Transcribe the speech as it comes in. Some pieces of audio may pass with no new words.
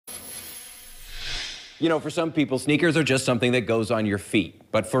You know, for some people, sneakers are just something that goes on your feet.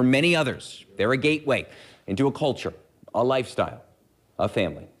 But for many others, they're a gateway into a culture, a lifestyle, a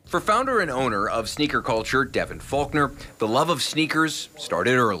family. For founder and owner of Sneaker Culture, Devin Faulkner, the love of sneakers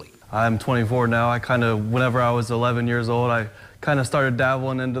started early. I'm 24 now. Whenever I was 11 years old, I kind of started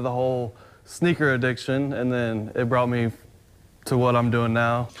dabbling into the whole sneaker addiction, and then it brought me to what I'm doing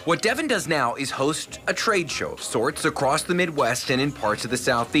now. What Devin does now is host a trade show of sorts across the Midwest and in parts of the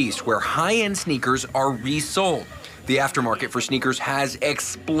Southeast where high-end sneakers are resold. The aftermarket for sneakers has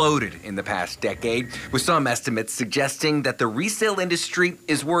exploded in the past decade, with some estimates suggesting that the resale industry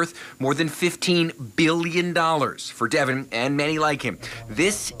is worth more than $15 billion. For Devin and many like him,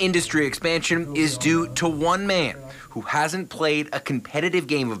 this industry expansion is due to one man who hasn't played a competitive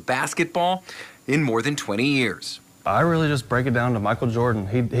game of basketball in more than 20 years. I really just break it down to Michael Jordan.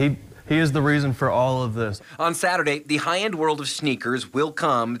 He is the reason for all of this. On Saturday, the high-end world of sneakers will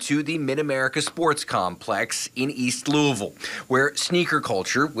come to the Mid-America Sports Complex in East Louisville, where Sneaker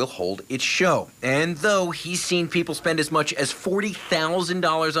Culture will hold its show. And though he's seen people spend as much as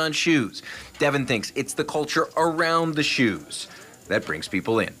 $40,000 on shoes, Devin thinks it's the culture around the shoes that brings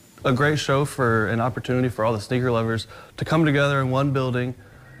people in. A great show for an opportunity for all the sneaker lovers to come together in one building,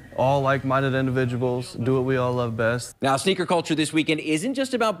 all like-minded individuals, do what we all love best. Now, Sneaker Culture this weekend isn't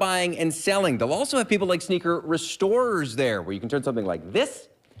just about buying and selling. They'll also have people like sneaker restorers there, where you can turn something like this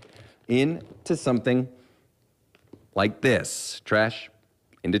into something like this. Trash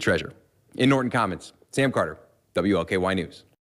into treasure. In Norton Commons, Sam Carter, WLKY News.